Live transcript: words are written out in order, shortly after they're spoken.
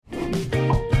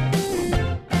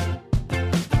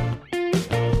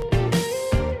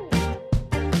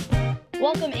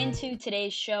Welcome into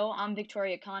today's show. I'm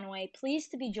Victoria Conway,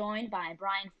 pleased to be joined by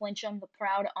Brian Flincham, the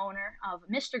proud owner of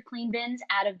Mr. Clean Bins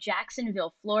out of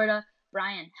Jacksonville, Florida.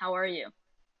 Brian, how are you?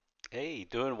 Hey,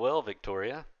 doing well,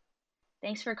 Victoria.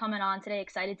 Thanks for coming on today.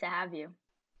 Excited to have you.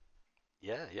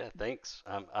 Yeah, thanks.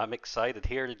 I'm excited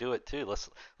here to do it too. Let's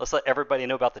let everybody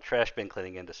know about the trash bin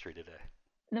cleaning industry today.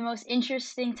 The most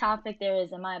interesting topic there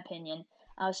is, in my opinion.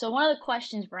 So, one of the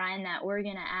questions, Brian, that we're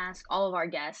going to ask all of our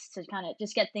guests to kind of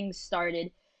just get things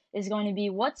started is going to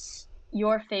be what's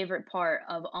your favorite part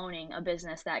of owning a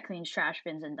business that cleans trash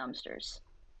bins and dumpsters?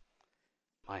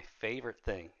 My favorite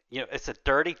thing. It's a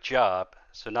dirty job,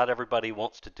 so not everybody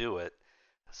wants to do it.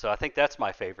 So I think that's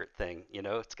my favorite thing.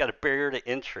 It's got a barrier to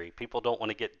entry. People don't want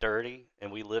to get dirty,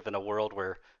 and we live in a world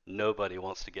where nobody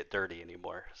wants to get dirty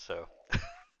anymore. So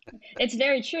It's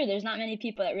very true. There's not many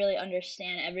people that really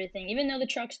understand everything. Even though the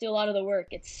trucks do a lot of the work,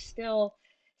 it's still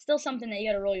something that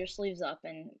you got to roll your sleeves up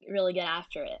and really get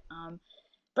after it.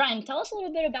 Brian, tell us a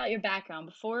little bit about your background.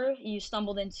 Before you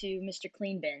stumbled into Mr.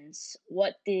 Clean Bins,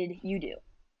 what did you do?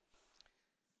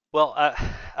 Well,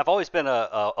 I've always been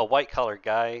a white collar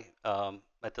guy. I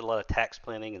did a lot of tax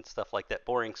planning and stuff like that,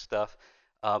 boring stuff.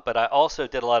 But I also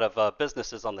did a lot of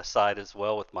businesses on the side as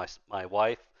well with my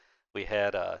wife. We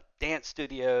had dance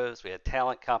studios, we had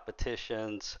talent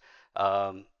competitions,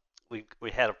 um, we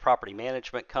had a property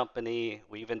management company.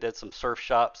 We even did some surf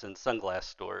shops and sunglass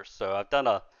stores. So I've done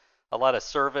a lot of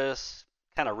service,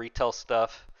 kind of retail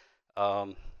stuff.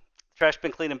 Um, Trash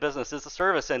bin cleaning business is a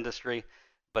service industry,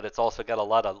 but it's also got a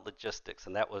lot of logistics,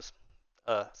 and that was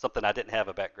something I didn't have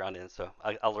a background in, so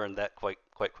I learned that quite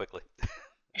quickly.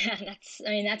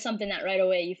 That's something that right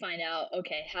away you find out,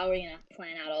 okay, how are we gonna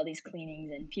plan out all these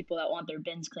cleanings and people that want their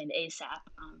bins cleaned ASAP?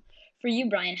 For you,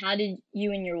 Brian, how did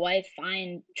you and your wife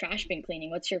find trash bin cleaning?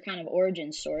 What's your kind of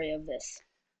origin story of this?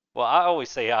 Well, I always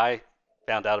say I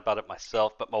found out about it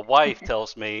myself, but my wife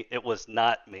tells me it was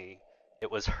not me,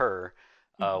 it was her.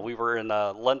 We were in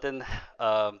London.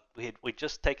 We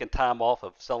just taken time off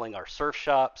of selling our surf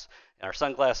shops and our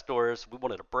sunglass stores. We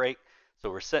wanted a break, so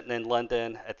we're sitting in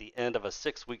London at the end of a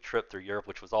 6 week trip through Europe,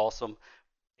 which was awesome.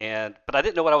 But I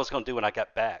didn't know what I was going to do when I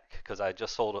got back because I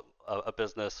just sold a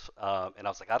business, and I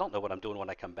was like, I don't know what I'm doing when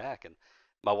I come back. And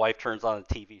my wife turns on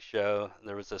a TV show, and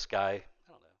there was this guy, I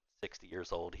don't know, 60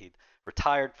 years old. He'd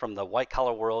retired from the white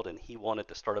collar world, and he wanted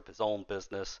to start up his own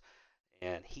business.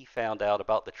 And he found out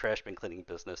about the trash bin cleaning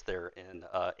business there in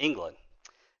England,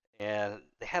 and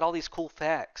they had all these cool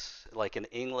facts. Like in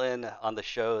England, on the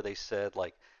show, they said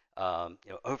like,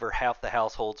 over half the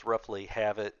households roughly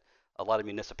have it. A lot of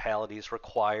municipalities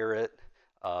require it.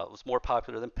 It was more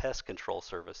popular than pest control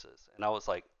services. And I was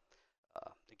like,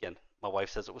 again, my wife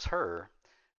says it was her,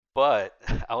 but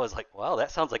I was like, wow,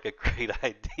 that sounds like a great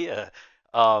idea.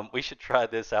 We should try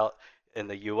this out in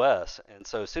the U.S. And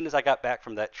so as soon as I got back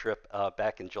from that trip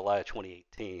back in July of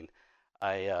 2018,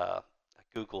 I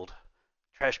Googled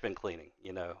trash bin cleaning,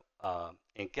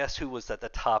 and guess who was at the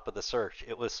top of the search?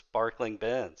 It was Sparkling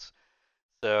Bins.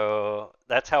 So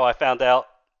that's how I found out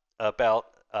about,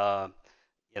 and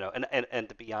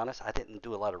to be honest, I didn't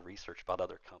do a lot of research about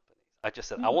other companies. I just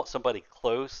said, I Mm-hmm. want somebody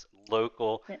close,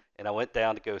 local, and I went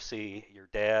down to go see your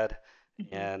dad,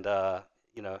 and,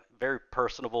 very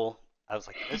personable. I was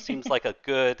like, this seems like a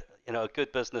good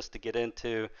business to get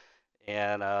into.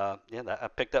 And, yeah, I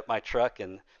picked up my truck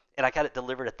and I got it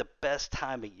delivered at the best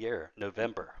time of year,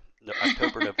 November, no,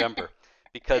 October, November,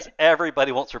 because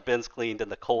everybody wants their bins cleaned in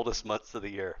the coldest months of the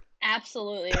year.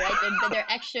 Absolutely, right? They're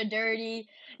extra dirty.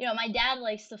 My dad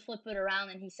likes to flip it around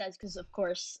and he says, because of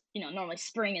course, normally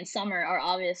spring and summer are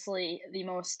obviously the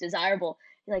most desirable.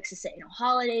 He likes to say,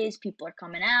 holidays, people are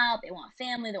coming out, they want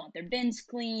family, they want their bins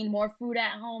clean, more food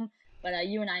at home. But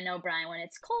you and I know, Brian, when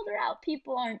it's colder out,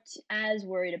 people aren't as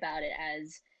worried about it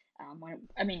as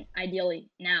ideally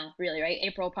now, really, right?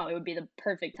 April probably would be the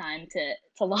perfect time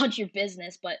to launch your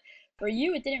business. But for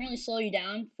you, it didn't really slow you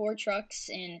down. Four trucks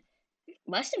in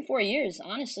less than 4 years,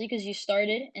 honestly, because you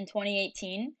started in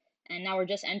 2018 and now we're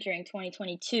just entering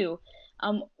 2022.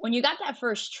 When you got that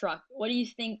first truck, what do you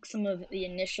think some of the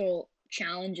initial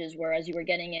challenges were as you were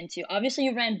getting into? Obviously,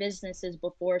 you ran businesses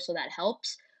before, so that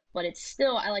helps, but it's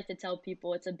still, I like to tell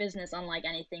people, it's a business unlike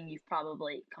anything you've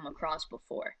probably come across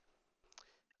before.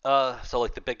 So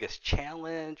like the biggest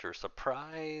challenge or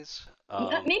surprise?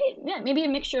 Maybe, yeah, maybe a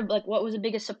mixture of like what was the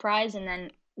biggest surprise and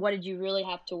then what did you really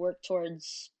have to work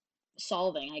towards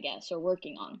solving, I guess, or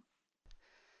working on?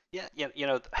 Yeah,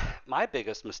 my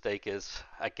biggest mistake is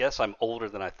I guess I'm older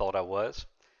than I thought I was,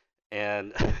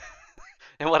 and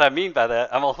and what I mean by that,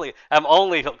 I'm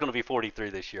only going to be 43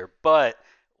 this year, but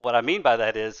what I mean by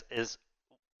that is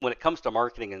when it comes to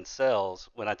marketing and sales,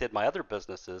 when I did my other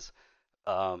businesses,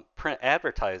 print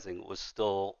advertising was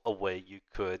still a way you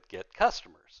could get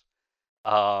customers.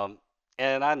 Um,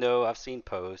 and I know I've seen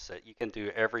posts that you can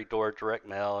do every door direct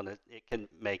mail and it can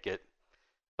make it,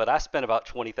 but I spent about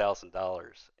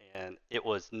 $20,000 and it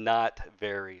was not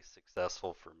very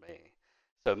successful for me.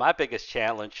 So my biggest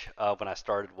challenge when I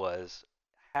started was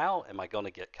how am I going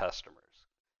to get customers?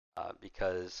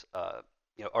 Because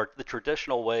are the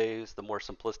traditional ways, the more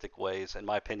simplistic ways, in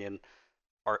my opinion,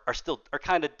 are still are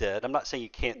kind of dead. I'm not saying you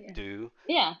can't Yeah. do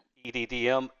Yeah.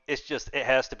 EDDM. It's just it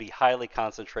has to be highly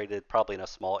concentrated, probably in a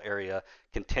small area,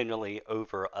 continually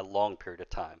over a long period of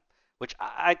time. Which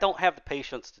I don't have the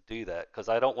patience to do that because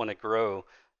I don't want to grow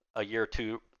a year,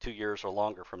 2 years or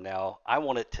longer from now. I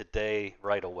want it today,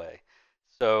 right away.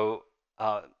 So,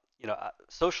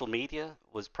 social media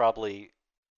was probably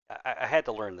I had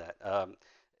to learn that.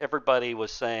 Everybody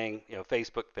was saying,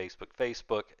 Facebook, Facebook,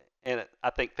 Facebook, and I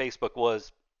think Facebook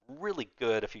was really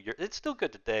good a few years. It's still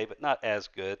good today, but not as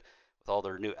good with all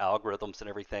their new algorithms and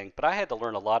everything. But I had to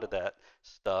learn a lot of that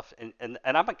stuff, and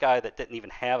I'm a guy that didn't even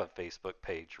have a Facebook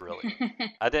page really.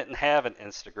 I didn't have an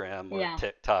Instagram or a Yeah.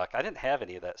 TikTok. I didn't have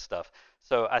any of that stuff.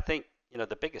 So I think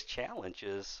the biggest challenge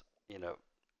is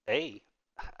a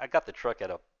I got the truck at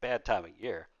a bad time of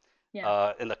year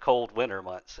Yeah. in the cold winter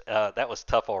months. That was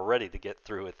tough already to get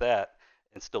through with that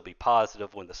and still be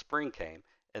positive when the spring came.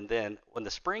 And then when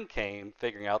the spring came,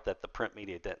 figuring out that the print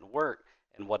media didn't work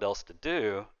and what else to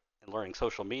do and learning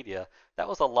social media, that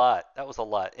was a lot. That was a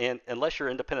lot. And unless you're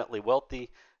independently wealthy,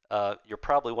 you're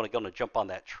probably going to jump on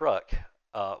that truck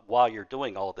while you're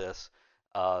doing all this.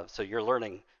 So you're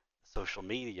learning social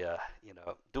media,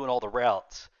 doing all the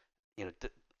routes,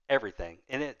 everything.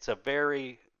 And it's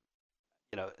very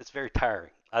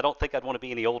tiring. I don't think I'd want to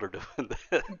be any older doing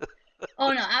this.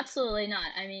 Oh no, absolutely not.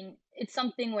 I mean, it's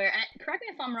something where, correct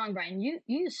me if I'm wrong, Brian. You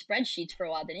used spreadsheets for a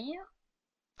while, didn't you?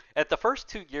 At the first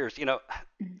 2 years, Mhm.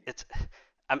 it's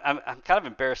I'm kind of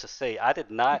embarrassed to say I did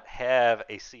not have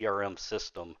a CRM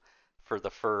system for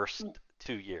the first Mm.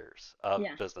 2 years of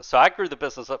Yeah. business. So I grew the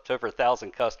business up to over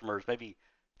 1,000 customers, maybe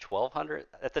 1,200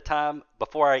 at the time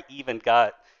before I even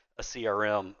got a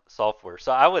CRM software.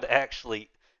 So I would actually,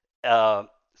 uh,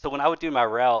 so when I would do my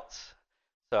routes,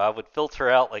 so I would filter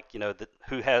out like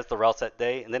who has the routes that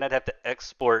day, and then I'd have to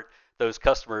export those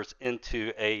customers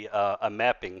into a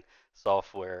mapping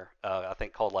software. I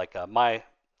think called like my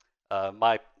not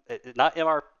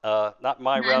not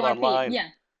my Not route MRP. online, Yeah.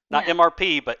 not Yeah.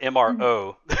 MRP, but Mhm.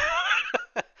 MRO,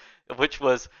 which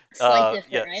was Slight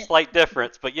different, yeah, right? slight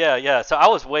difference, but yeah. So I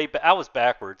was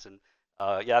backwards, and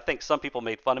yeah, I think some people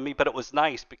made fun of me, but it was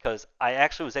nice because I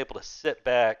actually was able to sit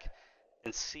back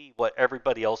and see what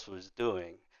everybody else was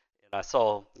doing, and I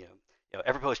saw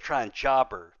everybody was trying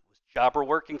Jobber. Was Jobber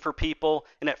working for people?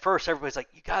 And at first, everybody's like,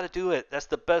 "You got to do it. That's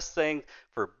the best thing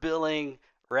for billing,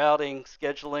 routing,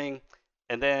 scheduling."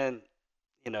 And then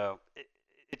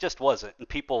it just wasn't, and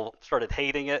people started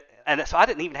hating it, and so I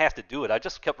didn't even have to do it. I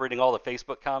just kept reading all the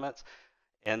Facebook comments,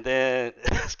 and then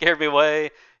it scared me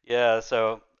away. Yeah,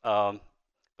 so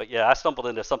but yeah, I stumbled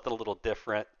into something a little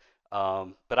different.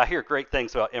 But I hear great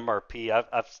things about MRP.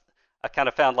 I kind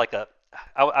of found like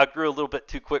I grew a little bit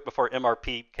too quick before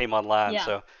MRP came online, Yeah.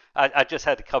 so I just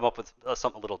had to come up with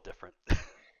something a little different.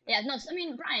 Yeah, no, I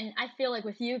mean, Brian, I feel like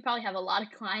with you, probably have a lot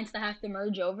of clients that have to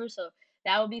merge over, so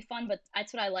that would be fun. But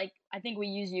that's what I like. I think we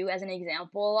use you as an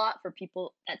example a lot for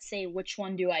people that say, which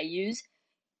one do I use?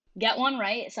 Get one,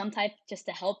 right? Some type just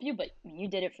to help you, but you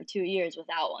did it for 2 years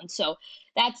without one. So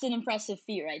that's an impressive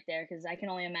feat right there, because I can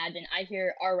only imagine. I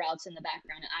hear our routes in the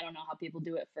background, and I don't know how people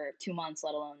do it for 2 months,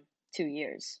 let alone 2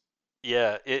 years.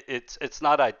 Yeah, it's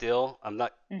not ideal. I'm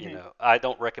not, Hmm. I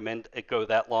don't recommend it go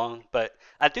that long, but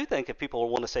I do think if people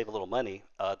want to save a little money,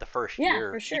 the first Yeah, for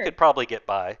year you sure. could probably get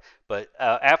by, but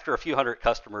after a few hundred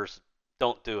customers,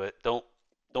 don't do it. Don't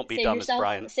be Save dumb as yourself.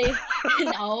 Brian. Save.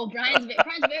 No, Brian's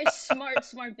a very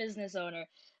smart business owner.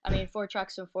 I mean, 4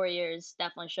 trucks in 4 years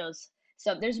definitely shows.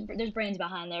 So there's brains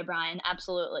behind there, Brian.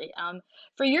 Absolutely.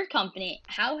 For your company,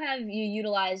 how have you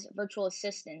utilized virtual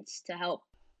assistants to help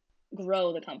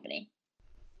grow the company?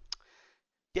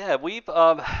 Yeah, we've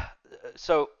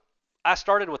so I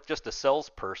started with just a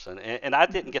salesperson, and I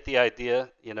didn't Mhm. get the idea.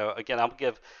 Again, I'll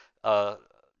give uh,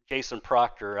 Jason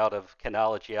Proctor out of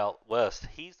Canology out west.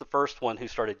 He's the first one who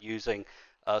started using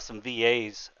some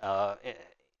VAs,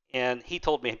 and he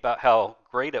told me about how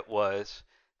great it was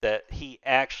that he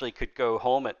actually could go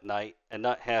home at night and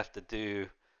not have to do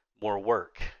more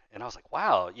work. And I was like,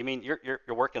 wow, you mean you're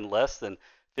working less than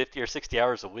 50 or 60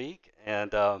 hours a week?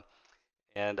 And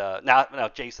And now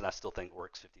Jason, I still think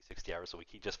works 50, 60 hours a week.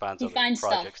 He just finds He other finds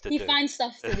stuff. projects to He do. finds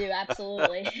stuff to do,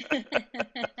 absolutely.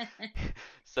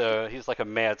 So he's like a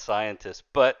mad scientist.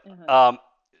 But Uh-huh. um,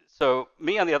 so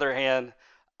me on the other hand,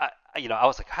 I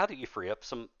was like, how do you free up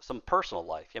some personal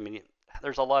life? I mean,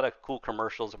 there's a lot of cool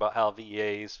commercials about how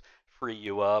VAs free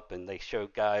you up, and they show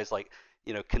guys like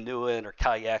canoeing or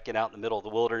kayaking out in the middle of the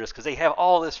wilderness because they have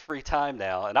all this free time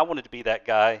now. And I wanted to be that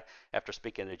guy after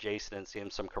speaking to Jason and seeing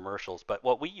some commercials. But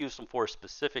what we use them for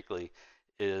specifically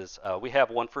is we have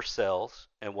one for sales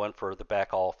and one for the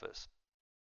back office.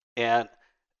 And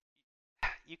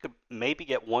you could maybe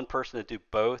get one person to do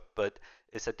both, but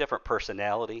it's a different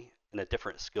personality and a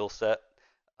different skill set.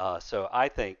 So I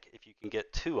think if you can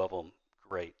get two of them,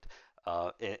 great.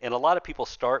 And a lot of people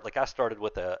start, like I started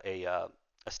with a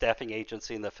staffing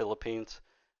agency in the Philippines,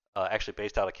 actually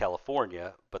based out of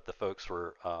California, but the folks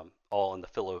were all in the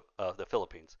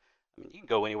Philippines. I mean, you can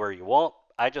go anywhere you want.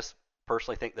 I just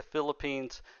personally think the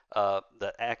Philippines,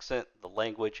 the accent, the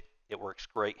language, it works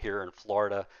great here in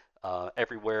Florida.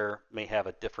 Everywhere may have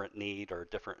a different need or a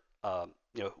different,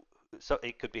 so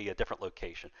it could be a different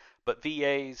location. But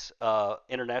VAs,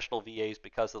 international VAs,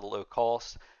 because of the low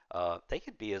cost, they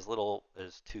could be as little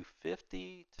as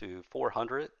 250 to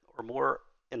 400 or more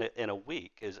in a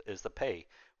week is the pay,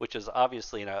 which is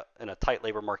obviously in a tight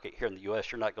labor market here in the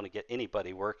U.S. You're not going to get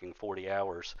anybody working 40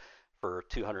 hours for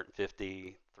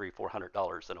 250, $300,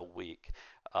 $400 in a week.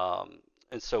 Um,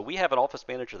 and so we have an office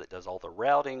manager that does all the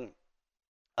routing,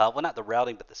 well, not the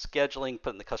routing, but the scheduling,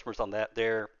 putting the customers on that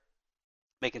there,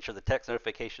 making sure the text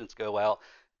notifications go out,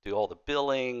 do all the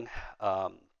billing,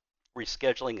 um,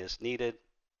 rescheduling is needed,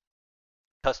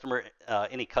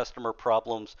 any customer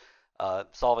problems,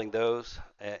 solving those,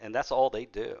 and that's all they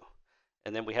do.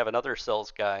 And then we have another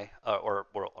sales guy or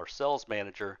sales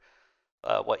manager.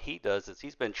 What he does is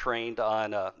he's been trained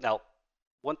on now.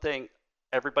 One thing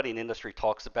everybody in the industry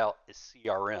talks about is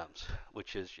CRMs,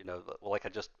 which is like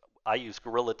I use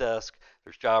Gorilla Desk.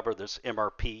 There's Jabber, there's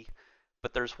MRP,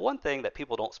 but there's one thing that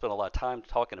people don't spend a lot of time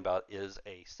talking about is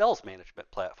a sales management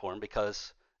platform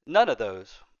because none of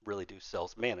those really do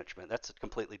sales management. That's a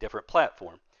completely different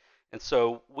platform. And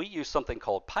so we use something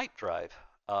called Pipedrive,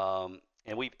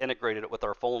 and we've integrated it with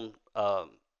our phone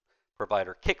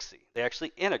provider, Kixi. They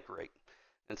actually integrate.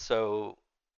 And so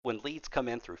when leads come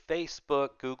in through Facebook,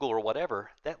 Google, or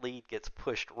whatever, that lead gets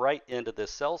pushed right into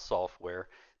this sales software.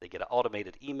 They get an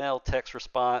automated email, text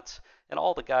response, and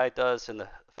all the guy does in the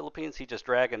Philippines, he just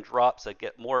drag and drops. They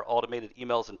get more automated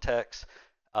emails and texts.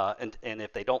 And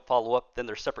if they don't follow up, then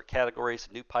there's separate categories,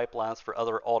 new pipelines for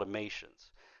other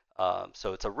automations.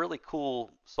 So it's a really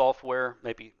cool software.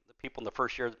 Maybe the people in the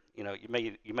first year,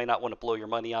 you may not want to blow your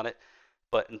money on it,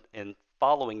 but in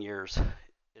following years,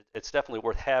 it's definitely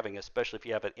worth having, especially if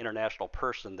you have an international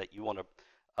person that you want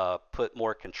to put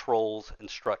more controls and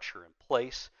structure in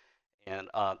place. And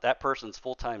that person's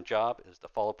full-time job is to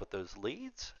follow up with those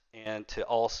leads and to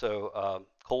also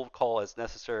cold call as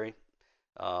necessary.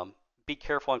 Um, be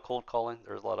careful on cold calling.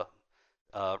 There's a lot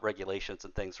of regulations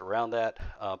and things around that,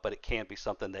 but it can be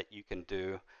something that you can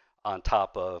do on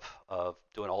top of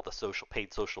doing all the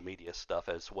paid social media stuff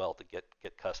as well to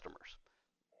get customers.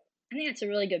 I think that's a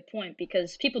really good point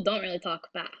because people don't really talk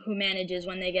about who manages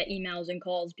when they get emails and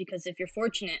calls. Because if you're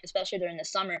fortunate, especially during the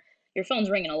summer, your phone's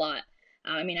ringing a lot.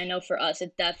 I mean, I know for us,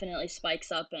 it definitely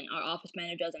spikes up, and our office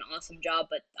manager does an awesome job.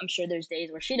 But I'm sure there's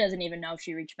days where she doesn't even know if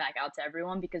she reached back out to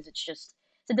everyone because it's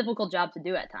a difficult job to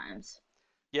do at times.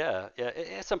 Yeah, yeah,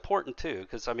 it's important too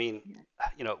because I mean,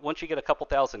 Yeah. once you get a couple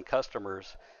thousand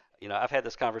customers, I've had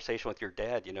this conversation with your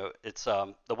dad. It's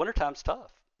the wintertime's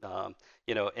tough. And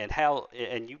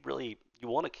you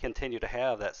want to continue to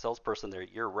have that salesperson there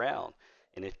year round.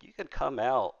 And if you can come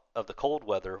out of the cold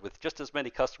weather with just as many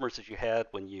customers as you had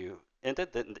when you ended,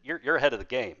 then you're ahead of the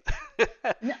game. No,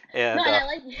 no, And and I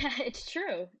like, yeah, it's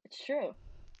true. It's true.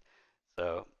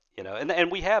 so,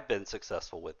 and we have been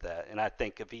successful with that. And I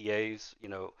think VAs,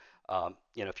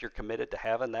 if you're committed to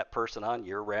having that person on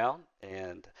year round,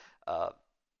 and uh,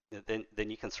 then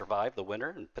you can survive the winter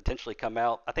and potentially come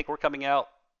out. I think we're coming out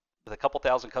with a couple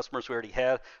thousand customers we already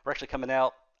had. We're actually coming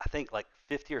out, I think, like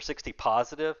 50 or 60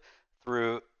 positive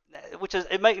through, which is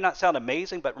it may not sound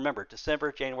amazing, but remember,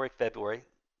 December, January, February,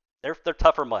 they're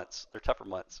tougher months. They're tougher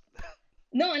months.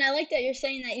 No, and I like that you're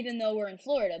saying that even though we're in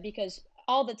Florida, because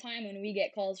all the time when we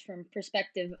get calls from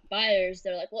prospective buyers,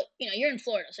 they're like, well, you're in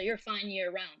Florida, so you're fine year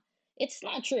round. It's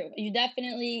not true. We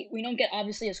don't get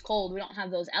obviously as cold. We don't have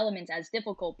those elements as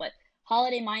difficult, but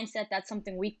holiday mindset, that's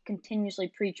something we continuously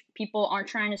preach. People aren't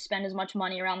trying to spend as much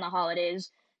money around the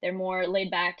holidays. They're more laid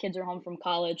back. Kids are home from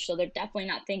college, so they're definitely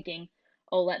not thinking,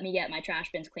 oh, let me get my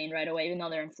trash bins cleaned right away, even though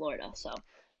they're in Florida. So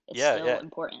it's Yeah, still yeah,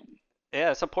 important.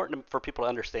 yeah. It's important for people to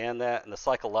understand that and the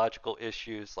psychological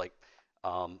issues. Like,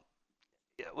 um,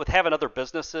 yeah, with having other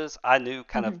businesses, I knew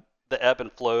kind of Hmm. the ebb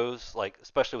and flows. Like,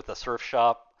 especially with the surf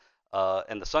shop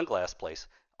and the sunglass place,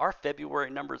 our February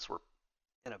numbers were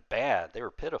bad. They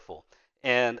were pitiful,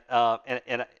 and I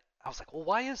was like, well,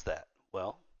 why is that?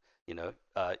 Well, you know,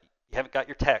 you haven't got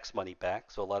your tax money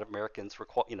back, so a lot of Americans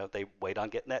they wait on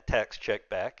getting that tax check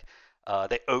back.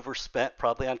 They overspent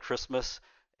probably on Christmas,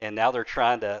 and now they're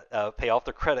trying to pay off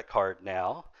their credit card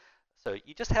now. So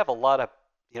you just have a lot of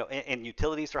and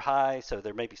utilities are high, so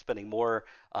they're maybe spending more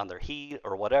on their heat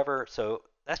or whatever. So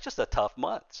that's just a tough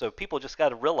month. So people just got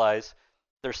to realize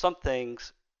there's some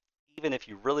things, even if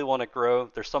you really want to grow,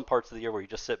 there's some parts of the year where you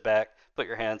just sit back, put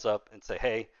your hands up, and say,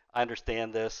 hey, I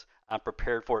understand this. I'm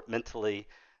prepared for it mentally.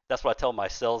 That's what I tell my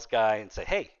sales guy and say,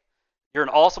 hey, you're an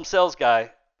awesome sales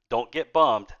guy. Don't get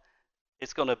bummed.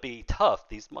 It's going to be tough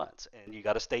these months, and you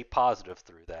got to stay positive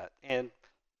through that. And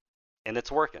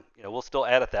it's working. We'll still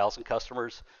add 1,000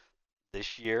 customers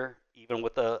this year, even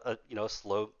with a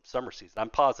slow summer season. I'm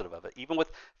positive of it. Even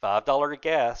with $5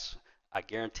 gas, I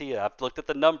guarantee you, I've looked at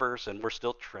the numbers, and we're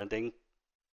still trending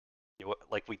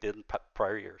like we did in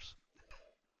prior years.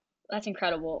 That's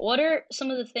incredible. What are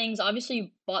some of the things? Obviously, you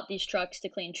bought these trucks to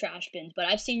clean trash bins, but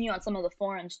I've seen you on some of the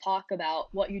forums talk about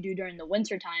what you do during the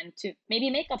winter time to maybe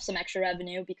make up some extra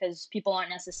revenue because people aren't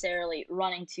necessarily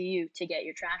running to you to get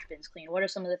your trash bins cleaned. What are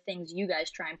some of the things you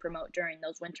guys try and promote during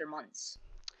those winter months?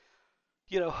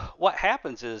 What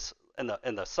happens is in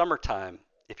the summertime,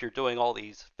 if you're doing all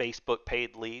these Facebook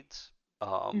paid leads,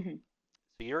 Hmm.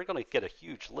 so you're going to get a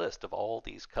huge list of all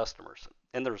these customers,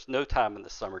 and there's no time in the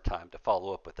summertime to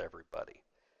follow up with everybody.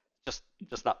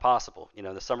 Just not possible. In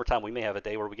the summertime, we may have a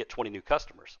day where we get 20 new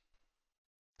customers.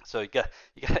 So you got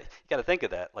to think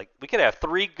of that. Like, we could have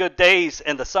 3 good days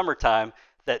in the summertime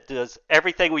that does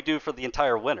everything we do for the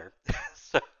entire winter.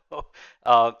 so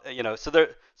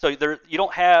so there you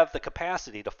don't have the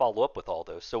capacity to follow up with all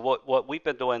those. So what we've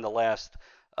been doing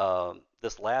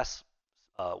this last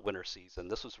winter season,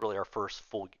 this was really our first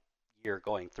full year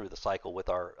going through the cycle with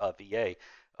our VA.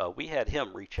 We had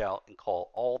him reach out and call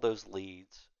all those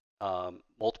leads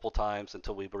multiple times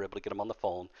until we were able to get them on the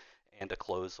phone and to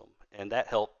close them. And that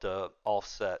helped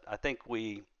offset. I think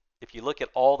if you look at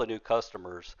all the new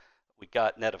customers, we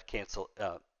got net of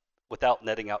without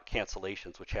netting out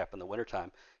cancellations, which happen in the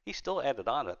wintertime, he still added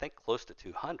on, I think, close to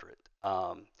 200.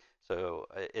 So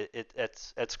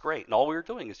it's great. And all we were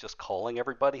doing is just calling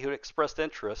everybody who expressed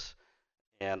interest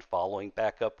and following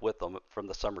back up with them from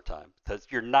the summertime, because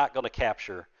you're not going to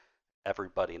capture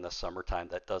everybody in the summertime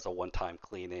that does a one-time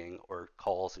cleaning or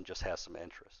calls and just has some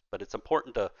interest. But it's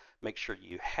important to make sure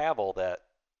you have all that,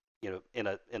 in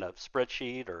a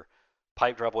spreadsheet or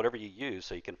Pipedrive, whatever you use,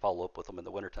 so you can follow up with them in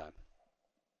the wintertime.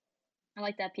 I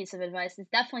like that piece of advice. It's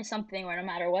definitely something where no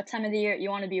matter what time of the year, you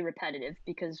want to be repetitive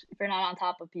because if you're not on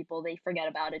top of people, they forget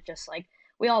about it, just like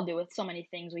we all do with so many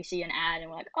things. We see an ad and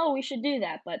we're like, oh, we should do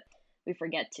that, but we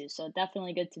forget to. So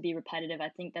definitely good to be repetitive. I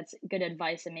think that's good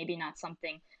advice and maybe not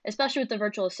something, especially with the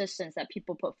virtual assistants that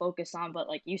people put focus on, but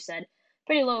like you said,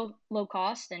 pretty low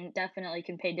cost and definitely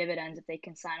can pay dividends if they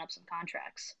can sign up some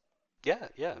contracts. Yeah,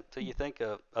 yeah. So you think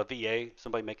a VA,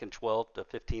 somebody making 12 to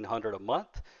 1500 a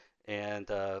month, and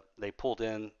they pulled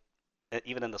in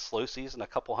even in the slow season a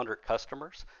couple hundred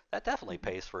customers. That definitely Mhm.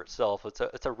 pays for itself.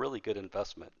 It's a really good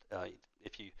investment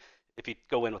if you if you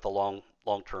go in with a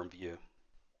long-term view.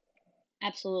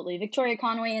 Absolutely. Victoria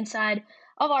Conway inside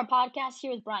of our podcast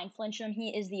here with Brian Flincham.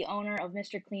 He is the owner of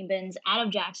Mr. Clean Bins out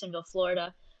of Jacksonville,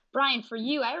 Florida. Brian, for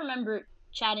you, I remember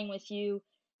chatting with you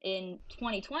in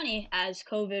 2020 as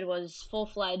COVID was full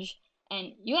fledged,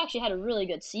 and you actually had a really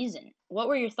good season. What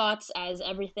were your thoughts as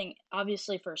everything,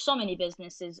 obviously, for so many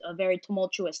businesses, a very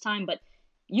tumultuous time, but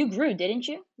you grew, didn't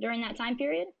you, during that time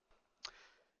period?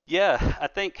 Yeah, I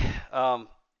think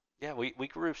yeah, we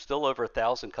grew still over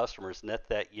 1,000 customers net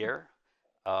that year.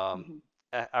 Um,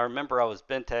 Hmm. I remember I was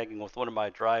bin tagging with one of my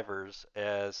drivers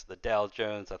as the Dow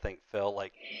Jones, I think, fell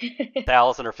like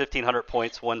 1,000 or 1,500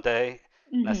 points one day,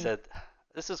 and I Hmm. said,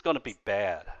 "This is going to be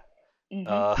bad." Hmm.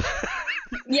 Uh,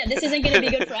 Yeah, this isn't going to be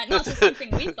good for. No, it's the same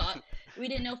thing we thought. We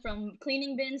didn't know from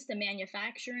cleaning bins to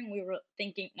manufacturing. We were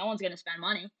thinking no one's going to spend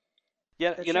money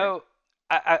yeah, for sure.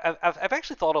 I've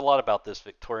actually thought a lot about this,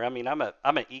 Victoria. I mean, I'm an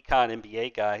econ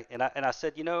MBA guy, and I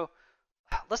said,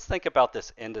 let's think about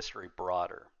this industry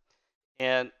broader.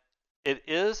 And it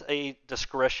is a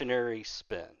discretionary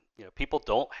spend. People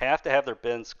don't have to have their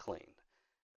bins cleaned.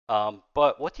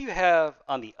 But what do you have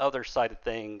on the other side of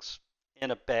things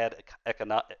in a bad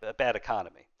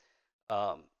economy?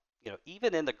 Um,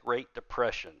 even in the Great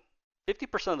Depression,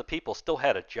 50% of the people still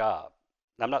had a job.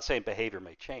 And I'm not saying behavior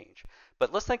may change,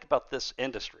 but let's think about this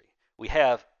industry. We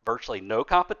have virtually no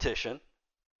competition.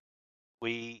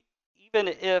 We, even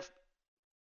if,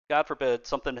 God forbid,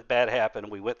 something bad happened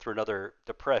and we went through another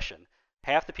depression,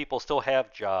 half the people still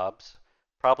have jobs,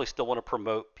 probably still want to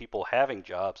promote people having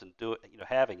jobs and do it,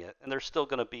 having it, and they're still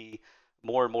going to be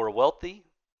more and more wealthy.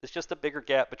 It's just a bigger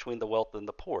gap between the wealth and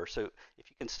the poor. So if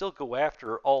you can still go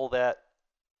after all that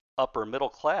upper middle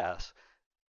class,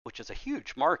 which is a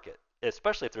huge market,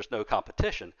 especially if there's no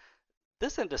competition,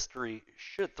 this industry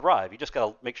should thrive. You just got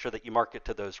to make sure that you market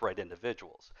to those right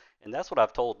individuals. And that's what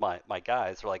I've told my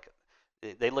guys. They're like,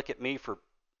 they look at me for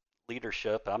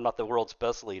leadership. I'm not the world's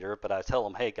best leader, but I tell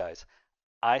them, hey guys,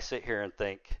 I sit here and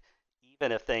think,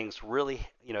 even if things really,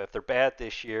 if they're bad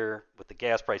this year with the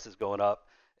gas prices going up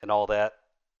and all that,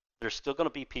 there's still going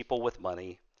to be people with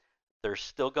money. There's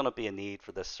still going to be a need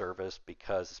for this service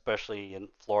because, especially in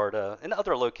Florida and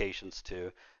other locations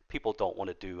too, people don't want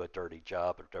to do a dirty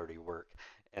job or dirty work.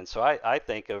 And so I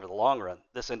think over the long run,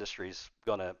 this industry is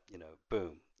going to,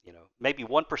 boom. Maybe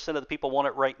 1% of the people want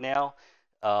it right now,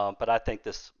 but I think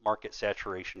this market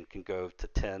saturation can go to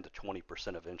 10 to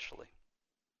 20% eventually.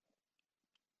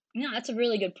 No, that's a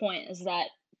really good point, is that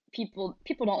people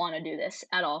don't want to do this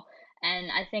at all.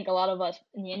 And I think a lot of us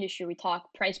in the industry, we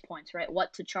talk price points, right?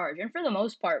 What to charge. And for the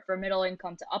most part, for middle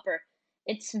income to upper,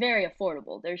 it's very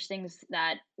affordable. There's things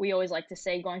that we always like to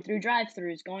say, going through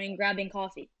drive-throughs, going grabbing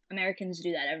coffee. Americans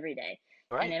do that every day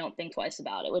and Right. they don't think twice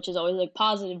about it, which is always a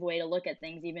positive way to look at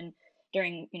things, even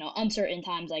during, uncertain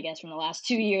times, I guess, from the last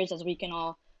 2 years. As we can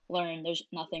all learn, there's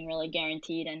nothing really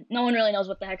guaranteed and no one really knows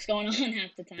what the heck's going on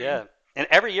half the time. Yeah. And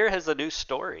every year has a new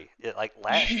story. Like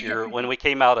last year when we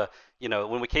came out of,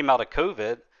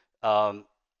 COVID, um,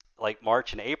 like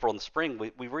March and April in the spring,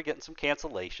 we were getting some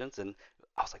cancellations, and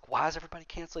I was like, why is everybody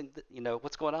canceling?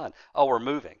 What's going on? Oh, we're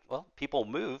moving. Well, people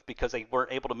move because they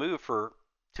weren't able to move for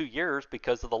 2 years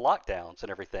because of the lockdowns and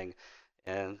everything.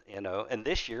 And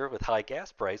this year with high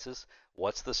gas prices,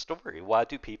 what's the story? Why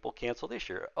do people cancel this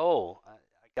year? Oh, I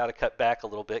got to cut back a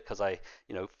little bit because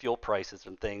fuel prices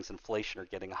and things, inflation are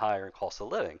getting higher and cost of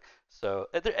living. So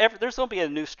there's going to be a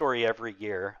new story every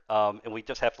year, and we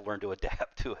just have to learn to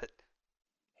adapt to it.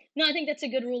 No, I think that's a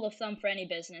good rule of thumb for any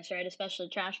business, right? Especially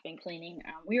trash bin cleaning.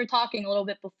 We were talking a little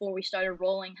bit before we started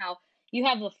rolling how you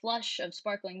have a flush of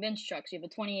sparkling binge trucks. You have a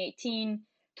 2018,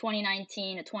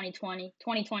 2019, a 2020,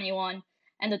 2021,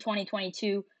 and the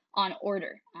 2022 on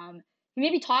order. Can you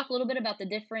maybe talk a little bit about the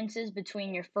differences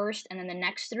between your first and then the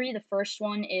next three? The first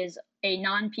one is a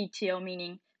non-PTO,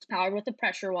 meaning it's powered with a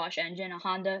pressure wash engine, a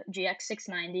Honda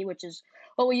GX690, which is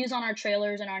what we use on our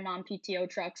trailers and our non-PTO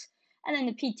trucks. And then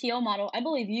the PTO model, I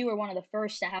believe you were one of the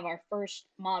first to have our first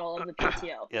model of the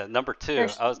PTO. Yeah, number two.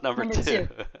 First, I was number number two. two,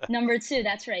 number two.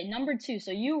 That's right, number two.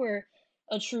 So you were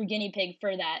a true guinea pig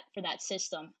for that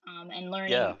system, and Yeah.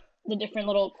 learning the different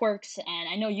little quirks. And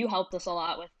I know you helped us a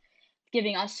lot with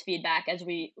giving us feedback as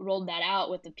we rolled that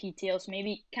out with the PTO. So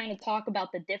maybe kind of talk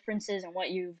about the differences and what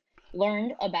you've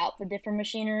learned about the different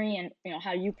machinery, and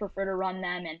how you prefer to run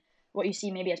them, and what you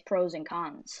see maybe as pros and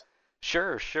cons.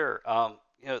 Sure, sure.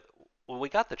 When we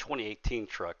got the 2018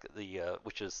 truck,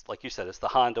 which is like you said, it's the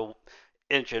Honda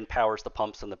engine powers the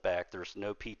pumps in the back. There's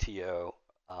no PTO.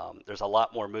 There's a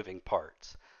lot more moving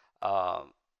parts.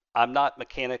 Um, I'm not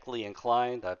mechanically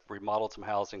inclined. I've remodeled some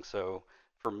housing, so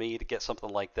for me to get something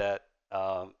like that,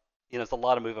 it's a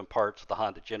lot of moving parts: the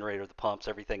Honda generator, the pumps,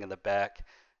 everything in the back.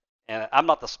 And I'm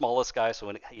not the smallest guy, so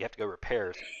when you have to go repair,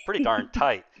 it's pretty darn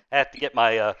tight. I have to get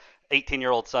my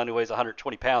 18-year-old son who weighs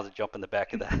 120 pounds to jump in the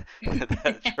back of that,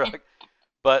 that truck.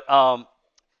 But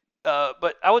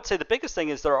but I would say the biggest thing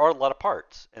is there are a lot of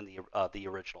parts in the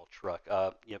original truck.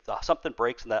 If something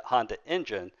breaks in that Honda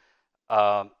engine,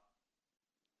 um,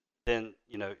 then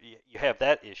you have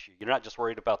that issue. You're not just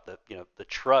worried about the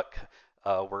truck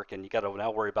working. You got to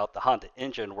now worry about the Honda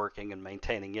engine working and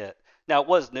maintaining it. Now it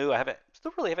was new. I haven't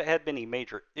still really haven't had many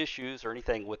major issues or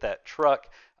anything with that truck.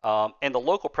 And the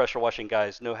local pressure washing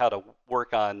guys know how to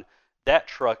work on that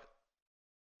truck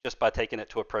just by taking it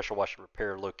to a pressure wash and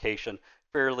repair location.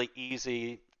 Fairly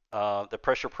easy. The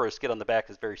pressure pro skid on the back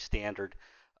is very standard.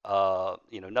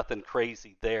 Nothing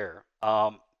crazy there.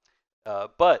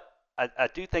 But I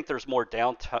do think there's more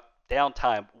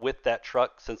downtime with that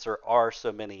truck since there are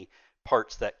so many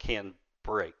parts that can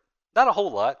break. Not a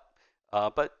whole lot,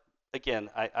 but again,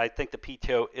 I think the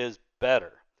PTO is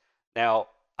better. Now,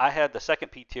 I had the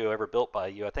second PTO ever built by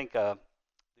you. I think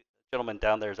gentleman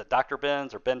down there, is it Dr.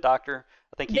 Benz or Ben Doctor?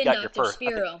 I think he Bin got your Doctor first.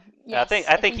 Spiro. I think Yes,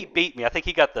 I I think he think. beat me. I think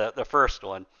he got the first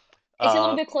one. It's a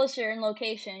little Uh, bit closer in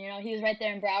location. He was right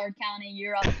there in Broward County.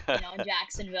 You're up, in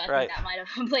Jacksonville. I think right. that might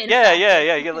have played a Yeah, yeah, factor.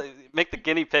 yeah. You gotta make the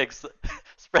guinea pigs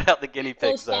spread out the guinea pig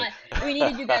Close zone. by. We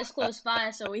needed you guys close by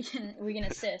so we can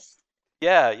assist.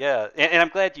 Yeah, yeah, and I'm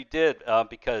glad you did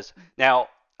because now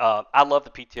I love the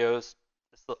PTOS.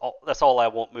 That's all I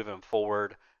want moving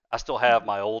forward. I still have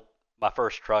Mhm. my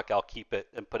first truck. I'll keep it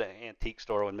and put it in an antique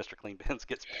store when Mr. Clean Bins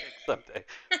gets big someday.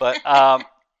 But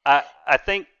I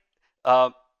think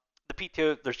um, the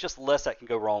PTO, there's just less that can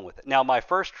go wrong with it. Now my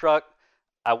first truck,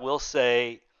 I will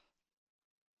say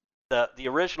the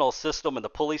original system and the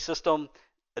pulley system,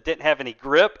 it didn't have any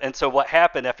grip, and so what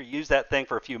happened after you used that thing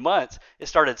for a few months, it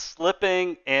started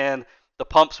slipping and the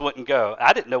pumps wouldn't go.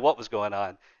 I didn't know what was going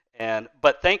on, and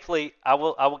but thankfully I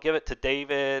will give it to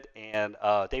David and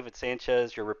David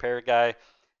Sanchez, your repair guy,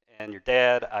 and your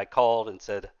dad. I called and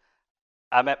said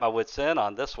I'm at my wits end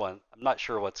on this one. I'm not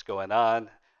sure what's going on.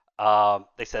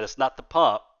 They said it's not the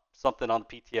pump, something on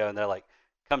the PTO, and they're like,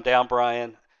 "Come down,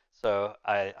 Brian." So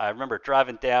I remember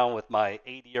driving down with my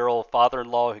 80-year-old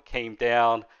father-in-law who came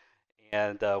down,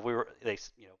 and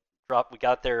we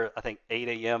got there I think 8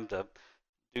 a.m. to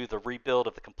do the rebuild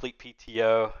of the complete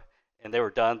PTO, and they were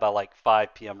done by like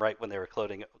 5 p.m. right when they were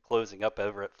closing up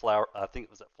over at Flower. I think it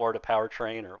was at Florida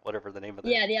Powertrain or whatever the name of the.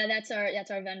 Yeah, that's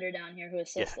our vendor down here who Yeah,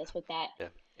 assists us with that. yeah,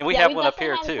 and we Yeah, have we've one up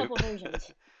definitely here had a too. couple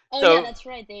versions. Oh yeah, So that's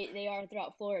right. They are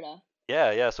throughout Florida. yeah,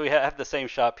 yeah. So we have the same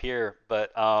shop here,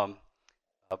 but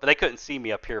they couldn't see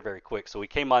me up here very quick, so we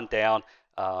came on down.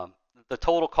 Um, the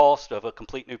total cost of a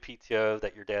complete new PTO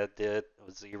that your dad did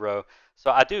was zero.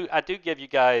 So I do give you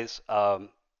guys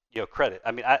credit.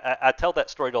 I mean I tell that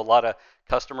story to a lot of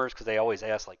customers because they always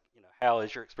ask like how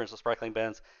is your experience with sparkling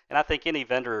bins, and I think any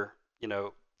vendor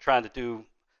trying to do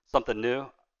something new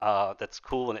that's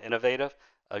cool and innovative,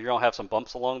 you're gonna have some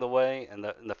bumps along the way, and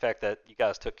the fact that you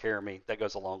guys took care of me, that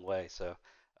goes a long way. So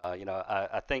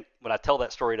I think when I tell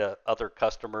that story to other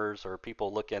customers or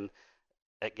people looking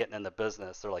at getting in the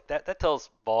business, they're like, that tells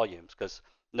volumes because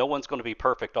no one's going to be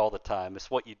perfect all the time. It's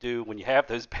what you do when you have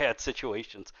those bad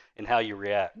situations and how you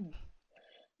react.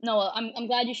 No, I'm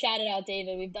glad you shouted out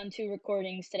David. We've done two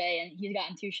recordings today, and he's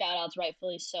gotten two shout outs,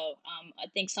 rightfully so. I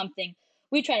think something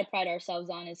we try to pride ourselves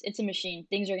on is it's a machine.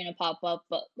 Things are gonna pop up,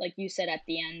 but like you said at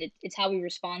the end, it's how we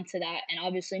respond to that. And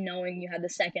obviously, knowing you had the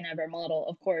second ever model,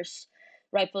 of course,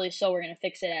 rightfully so, we're gonna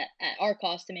fix it at our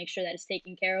cost to make sure that it's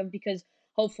taken care of. Because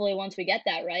hopefully, once we get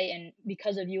that right, and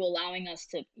because of you allowing us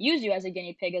to use you as a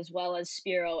guinea pig as well as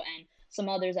Spiro and some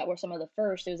others that were some of the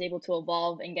first, it was able to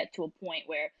evolve and get to a point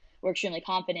where we're extremely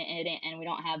confident in it, and we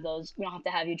don't have to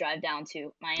have you drive down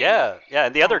to Miami. Yeah, yeah,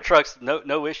 and the other Um, trucks,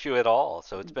 no issue at all.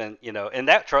 So it's been, and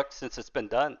that truck since it's been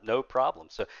done, no problem.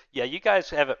 So yeah, you guys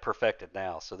have it perfected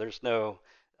now. So there's no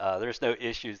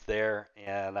issues there,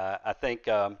 and I think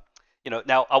now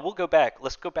I will go back.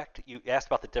 Let's go back to you asked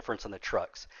about the difference in the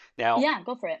trucks. Now, yeah,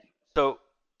 go for it. so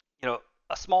you know,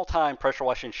 a small time pressure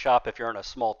washing shop, if you're in a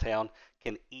small town,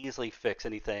 can easily fix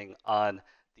anything on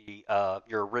the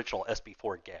your original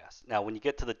SB4 gas. Now, when you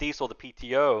get to the diesel, the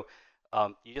PTO,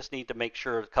 you just need to make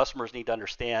sure customers need to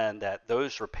understand that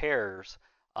those repairs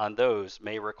on those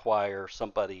may require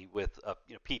somebody with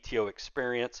PTO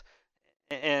experience.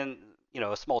 And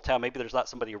a small town, maybe there's not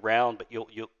somebody around, but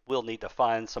you will need to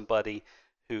find somebody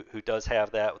who does have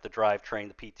that with the drivetrain,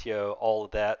 the PTO, all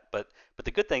of that. But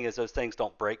the good thing is those things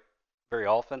don't break very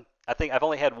often. I think I've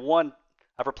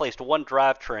replaced one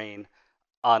drivetrain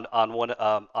on one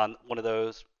of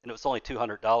those, and it was only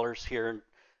 $200 here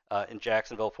in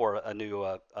Jacksonville for a new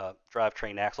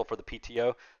drivetrain axle for the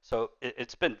PTO. So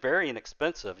it's been very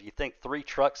inexpensive. You think three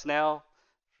trucks now,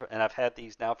 and I've had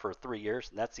these now for 3 years,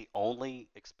 and that's the only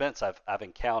expense I've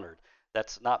encountered.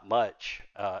 That's not much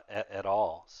at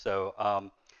all. So,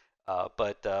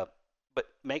 but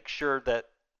make sure that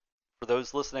for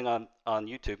those listening on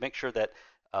YouTube, make sure that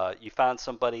you find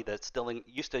somebody that's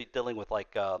used to dealing with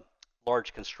like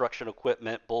large construction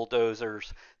equipment,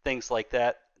 bulldozers, things like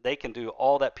that. They can do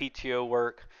all that PTO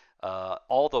work,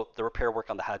 all the repair work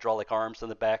on the hydraulic arms in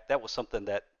the back. That was something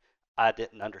that I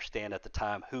didn't understand at the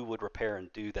time who would repair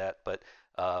and do that, but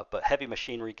heavy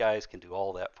machinery guys can do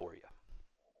all that for you.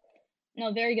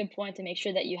 No, very good point to make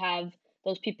sure that you have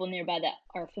those people nearby that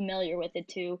are familiar with it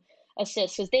to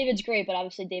assist. Because David's great, but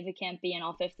obviously David can't be in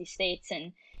all 50 states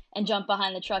and jump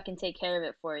behind the truck and take care of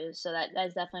it for you. So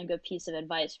that's definitely a good piece of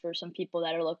advice for some people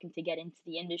that are looking to get into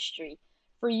the industry.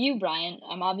 For you, Brian,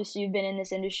 obviously you've been in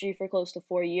this industry for close to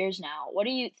 4 years now. What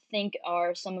do you think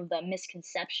are some of the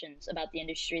misconceptions about the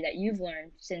industry that you've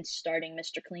learned since starting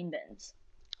Mr. Clean Bins?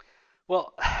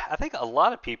 Well, I think a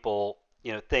lot of people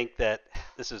think that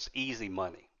this is easy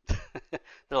money.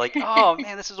 They're like, oh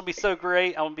man, this is gonna be so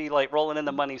great. I'm gonna be like rolling in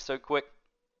the money so quick.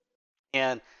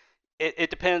 And it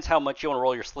depends how much you want to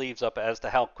roll your sleeves up as to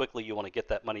how quickly you want to get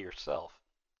that money yourself.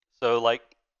 So like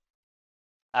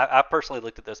I personally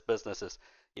looked at this business as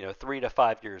 3 to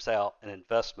 5 years out, an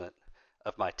investment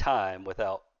of my time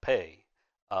without pay.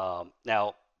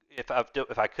 Now, if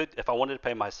I wanted to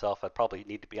pay myself, I'd probably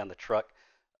need to be on the truck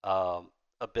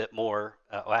a bit more.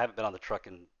 I haven't been on the truck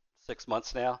in 6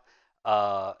 months now,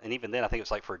 and even then, I think it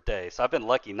was like for a day. So I've been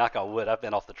lucky. Knock on wood. I've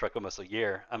been off the truck almost a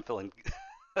year. I'm feeling.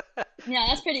 Yeah,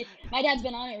 that's pretty. My dad's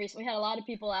been on it recently. We had a lot of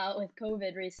people out with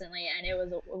COVID recently, and it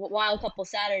was a wild couple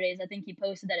Saturdays. I think he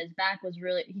posted that his back was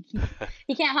really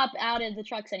he can't hop out of the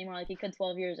trucks anymore like he could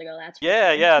 12 years ago. That's for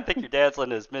Yeah, sure. yeah. I think your dad's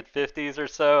in his mid 50s or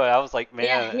so. And I was like,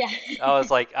 Yeah, man,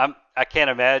 yeah. I can't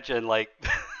imagine like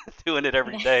doing it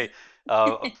every day.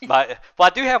 Well, I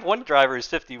do have one driver who's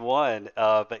 51,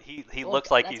 but he Well, looks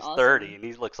like that's he's 30 awesome. and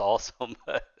he looks awesome.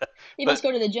 He But must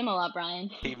go to the gym a lot, Brian.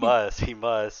 he must.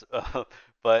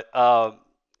 But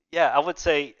yeah, I would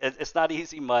say it's not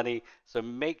easy money. So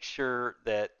make sure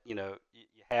that you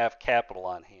have capital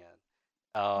on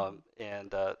hand, and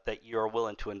that you are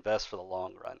willing to invest for the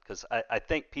long run. Because I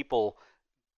think people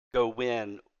go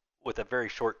in with a very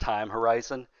short time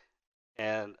horizon.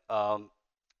 And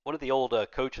one of the old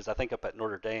coaches, I think up at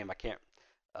Notre Dame, I can't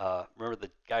remember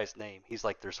the guy's name. He's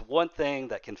like, there's one thing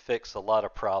that can fix a lot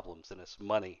of problems, and it's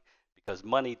money. Because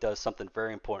money does something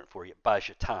very important for you. It buys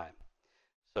you time.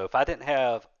 So if I didn't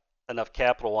have enough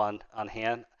capital on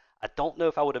hand, I don't know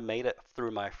if I would have made it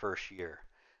through my first year.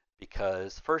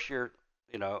 Because first year,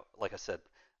 like I said,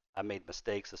 I made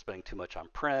mistakes of spending too much on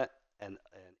print and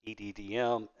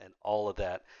EDDM and all of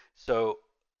that. So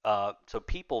so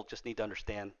people just need to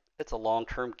understand it's a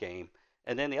long-term game.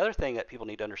 And then the other thing that people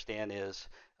need to understand is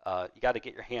you got to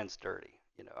get your hands dirty.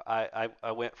 I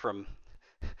went from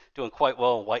doing quite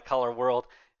well in white collar world,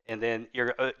 and then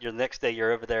your next day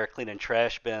you're over there cleaning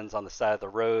trash bins on the side of the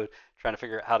road, trying to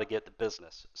figure out how to get the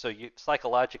business. So you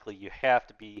psychologically you have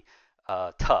to be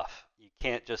tough. You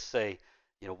can't just say,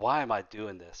 why am I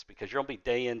doing this? Because you're gonna be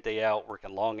day in day out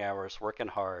working long hours, working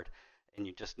hard, and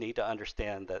you just need to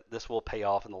understand that this will pay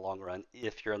off in the long run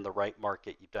if you're in the right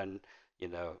market. You've done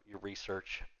your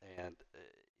research, and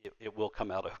it will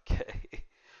come out okay.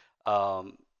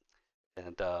 um,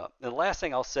 and the last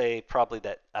thing I'll say, probably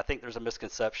that I think there's a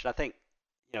misconception. I think,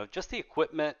 just the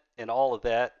equipment and all of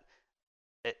that,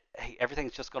 hey,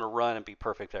 everything's just going to run and be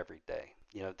perfect every day.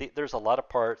 There's a lot of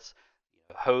parts,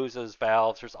 hoses,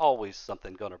 valves. There's always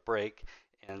something going to break,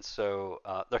 and so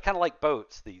they're kind of like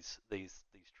boats. These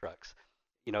trucks,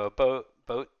 a boat,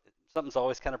 something's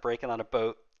always kind of breaking on a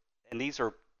boat, and these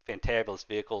are fantabulous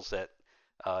vehicles that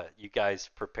you guys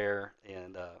prepare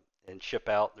and ship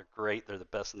out. They're great. They're the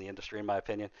best in the industry, in my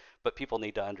opinion. But people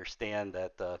need to understand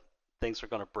that things are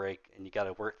going to break, and you got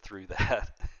to work through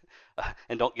that.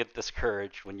 And don't get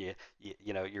discouraged when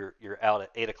you're out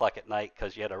at 8 o'clock at night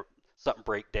because you had something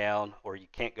break down, or you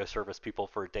can't go service people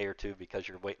for a day or two because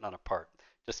you're waiting on a part.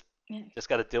 Just Yeah. just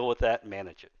got to deal with that and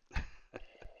manage it.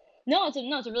 No, it's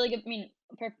a really good. I mean,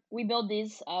 we build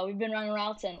these. We've been running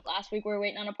routes, and last week we were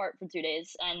waiting on a part for 2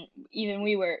 days, and even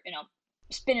we were,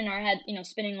 spinning our head,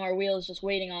 spinning our wheels, just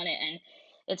waiting on it. And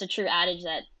it's a true adage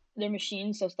that they're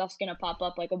machines, so stuff's gonna pop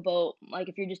up like a boat. Like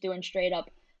if you're just doing straight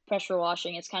up pressure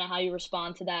washing, it's kind of how you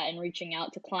respond to that and reaching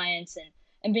out to clients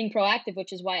and being proactive,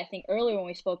 which is why I think earlier when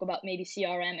we spoke about maybe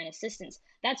CRM and assistance,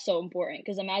 that's so important.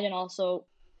 Because imagine also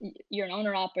you're an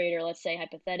owner operator, let's say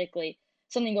hypothetically,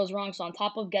 something goes wrong. So on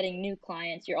top of getting new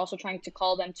clients, you're also trying to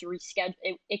call them to reschedule.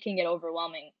 It can get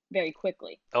overwhelming very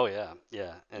quickly. Oh yeah,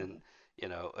 yeah, and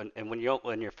when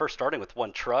you're first starting with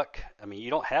one truck, I mean, you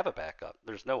don't have a backup.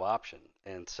 There's no option,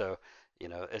 and so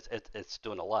it's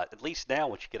doing a lot. At least now,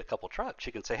 once you get a couple trucks,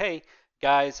 you can say, hey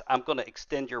guys, I'm going to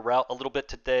extend your route a little bit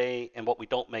today, and what we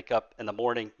don't make up in the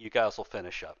morning, you guys will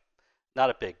finish up. Not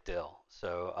a big deal.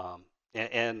 So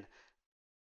and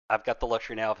I've got the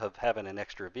luxury now of having an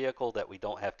extra vehicle that we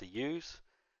don't have to use.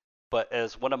 But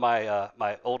as one of I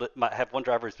have one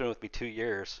driver who's been with me 2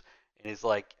 years, and he's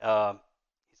like, hey,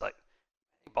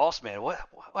 boss man,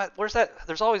 where's that?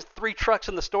 There's always three trucks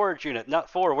in the storage unit, not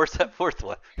four. Where's that fourth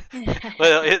one?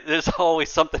 Well, there's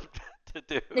always something to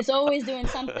do. It's always doing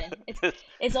something.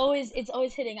 It's always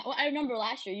hitting. Well, I remember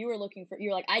last year you were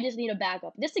like, I just need a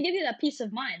backup, just to give you that peace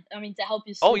of mind. I mean, to help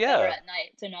you Oh sleep better yeah, at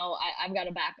night, to know I've got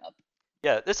a backup.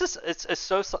 yeah. This is it's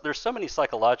so there's so many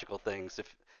psychological things.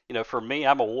 If for me,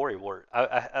 I'm a worrywart.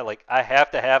 I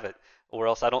have to have it, or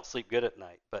else I don't sleep good at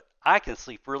night. But I can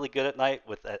sleep really good at night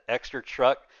with that extra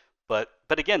truck. But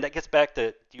again, that gets back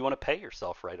to, do you want to pay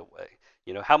yourself right away?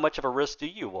 How much of a risk do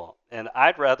you want? And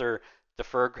I'd rather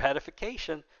defer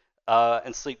gratification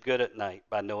and sleep good at night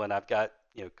by knowing I've got,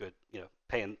 good,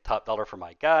 paying top dollar for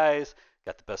my guys,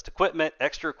 got the best equipment,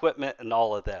 extra equipment, and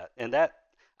all of that. And that,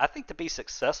 I think, to be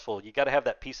successful, you got to have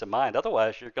that peace of mind.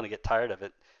 Otherwise, you're going to get tired of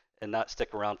it and not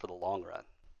stick around for the long run.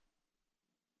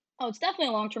 Oh, it's definitely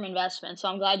a long-term investment. So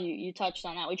I'm glad you touched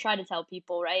on that. We try to tell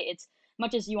people, right? It's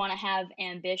much as you want to have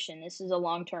ambition, this is a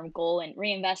long-term goal, and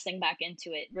reinvesting back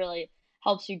into it really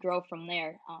helps you grow from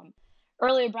there.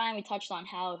 Earlier, Brian, we touched on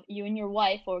how you and your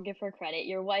wife, or give her credit,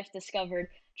 your wife discovered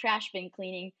trash bin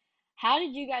cleaning. How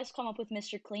did you guys come up with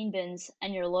Mr. Clean Bins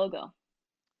and your logo?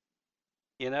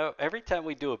 Every time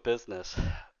we do a business,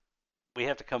 we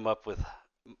have to come up with.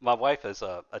 My wife is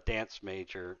a dance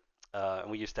major, and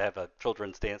we used to have a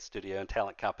children's dance studio and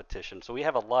talent competition. So we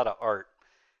have a lot of art.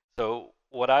 So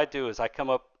what I do is I come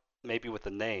up maybe with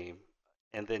a name,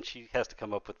 and then she has to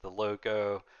come up with the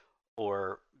logo,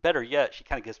 or better yet, she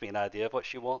kind of gives me an idea of what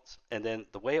she wants. And then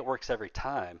the way it works every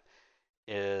time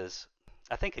is,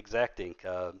 I think Exact Ink,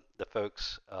 the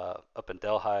folks up in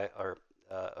Delhi or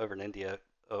over in India,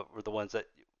 were the ones that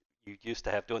you used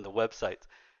to have doing the websites,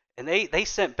 and they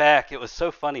sent back. It was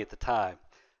so funny at the time,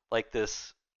 like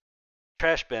this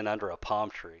trash bin under a palm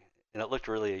tree, and it looked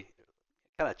really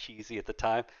kind of cheesy at the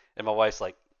time. And my wife's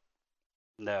like,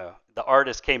 "No." The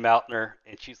artist came out in her,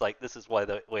 and she's like, "This is why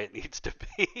the way it needs to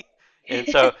be." And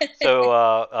yeah,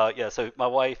 so my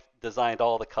wife designed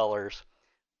all the colors,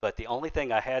 but the only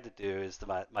thing I had to do is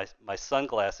my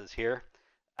sunglasses here.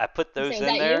 I put So those is in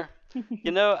that you?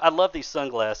 there. I love these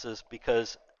sunglasses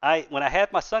because when I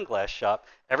had my sunglass shop,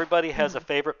 everybody has a Mhm.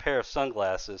 favorite pair of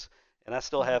sunglasses, and I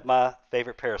still have my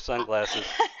favorite pair of sunglasses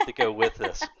to go with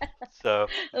this. So,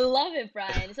 I love it,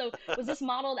 Brian. So was this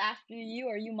modeled after you,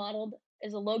 or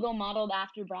is a logo modeled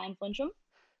after Brian Flinchum?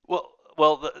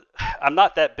 well, I'm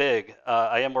not that big.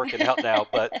 I am working out now,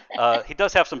 but he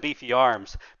does have some beefy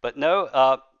arms. But no,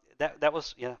 that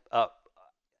was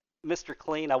Mr.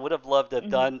 Clean. I would have loved to have Hmm.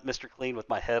 done Mr. Clean with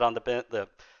my head on the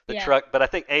Yeah. truck, but I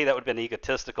think that would have been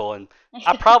egotistical, and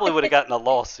I probably would have gotten a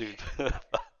lawsuit.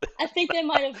 I think they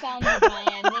might have found you,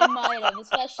 Brian. They might have,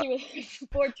 especially with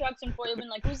Ford trucks and Ford. They've been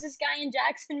like, "Who's this guy in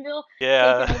Jacksonville taking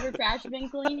Yeah. over trash bin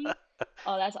cleaning?"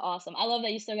 Oh, that's awesome. I love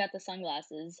that you still got the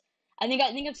sunglasses. I think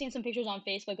I've seen some pictures on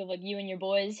Facebook of like you and your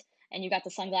boys, and you got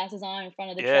the sunglasses on in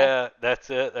front of the truck. Yeah, that's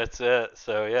it. That's it.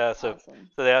 So yeah, Awesome.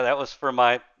 so yeah, that was for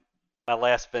my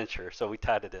last venture. So we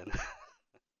tied it in.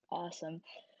 Awesome.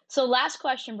 So last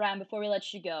question, Brian, before we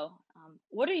let you go.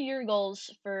 What are your goals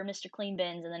for Mr. Clean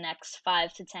Bins in the next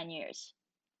 5 to 10 years?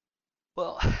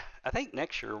 Well, I think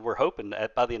next year we're hoping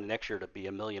at by the end of next year to be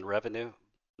a million revenue.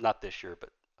 Not this year, but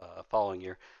following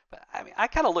year. But I mean, I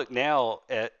kind of look now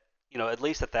at at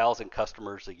least 1,000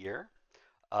 customers a year,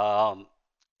 um,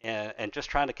 and just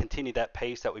trying to continue that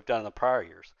pace that we've done in the prior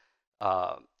years.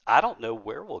 I don't know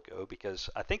where we'll go because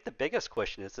I think the biggest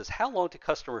question is how long do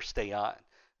customers stay on?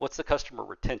 What's the customer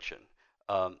retention?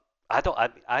 Um, I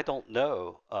don't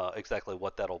know exactly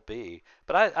what that'll be,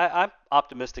 but I'm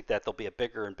optimistic that there'll be a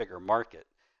bigger and bigger market.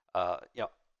 Uh,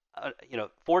 you know,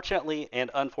 Fortunately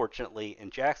and unfortunately in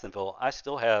Jacksonville, I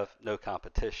still have no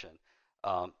competition.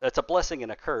 That's a blessing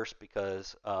and a curse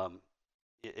because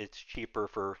it's cheaper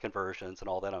for conversions and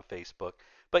all that on Facebook,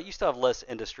 but you still have less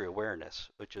industry awareness,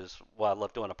 which is why I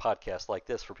love doing a podcast like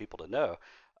this for people to know.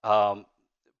 Um,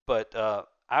 but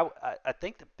I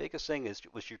think the biggest thing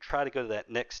was you try to go to that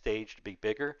next stage to be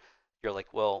bigger. You're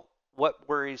like, well, what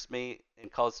worries me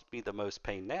and causes me the most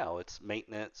pain now? It's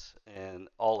maintenance and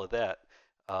all of that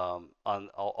on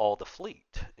all the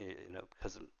fleet.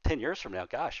 Because 10 years from now,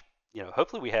 gosh,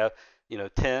 hopefully we have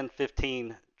 10,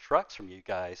 15 trucks from you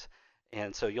guys,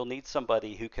 and so you'll need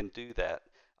somebody who can do that.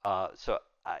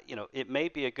 It may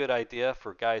be a good idea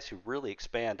for guys who really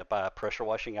expand to buy a pressure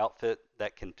washing outfit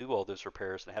that can do all those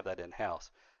repairs and have that in house.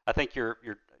 I think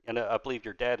and I believe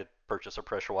your dad had purchased a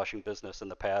pressure washing business in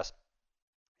the past,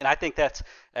 and I think that's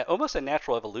almost a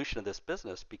natural evolution of this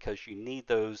business because you need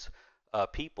those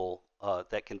people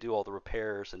that can do all the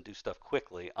repairs and do stuff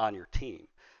quickly on your team.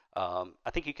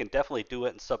 I think you can definitely do it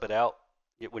and sub it out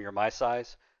when you're my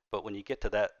size, but when you get to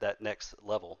that next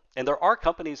level, and there are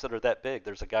companies that are that big.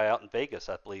 There's a guy out in Vegas,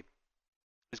 I believe,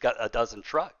 who's got a dozen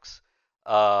trucks,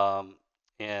 um,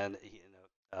 and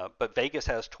but Vegas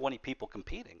has 20 people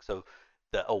competing, so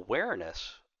the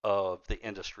awareness of the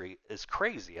industry is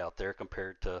crazy out there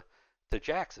compared to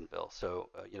Jacksonville. So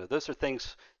those are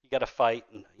things you got to fight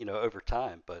and over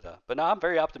time. But no, I'm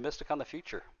very optimistic on the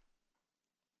future.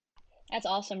 That's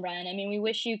awesome, Brian. I mean, we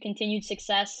wish you continued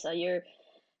success. You're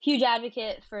huge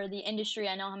advocate for the industry.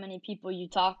 I know how many people you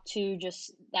talk to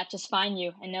just find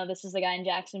you. I know this is the guy in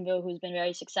Jacksonville who's been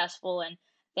very successful, and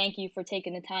thank you for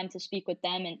taking the time to speak with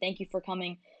them, and thank you for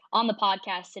coming on the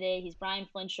podcast today. He's Brian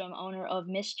Flintstrom, owner of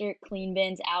Mr. Clean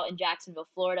Bins out in Jacksonville,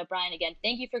 Florida. Brian, again,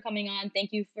 thank you for coming on.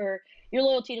 Thank you for your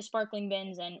loyalty to Sparkling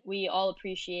Bins, and we all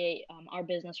appreciate our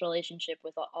business relationship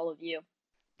with all of you.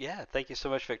 Yeah, thank you so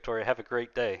much, Victoria. Have a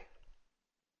great day.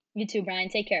 You too, Brian.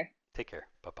 Take care. Take care.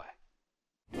 Bye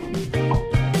bye.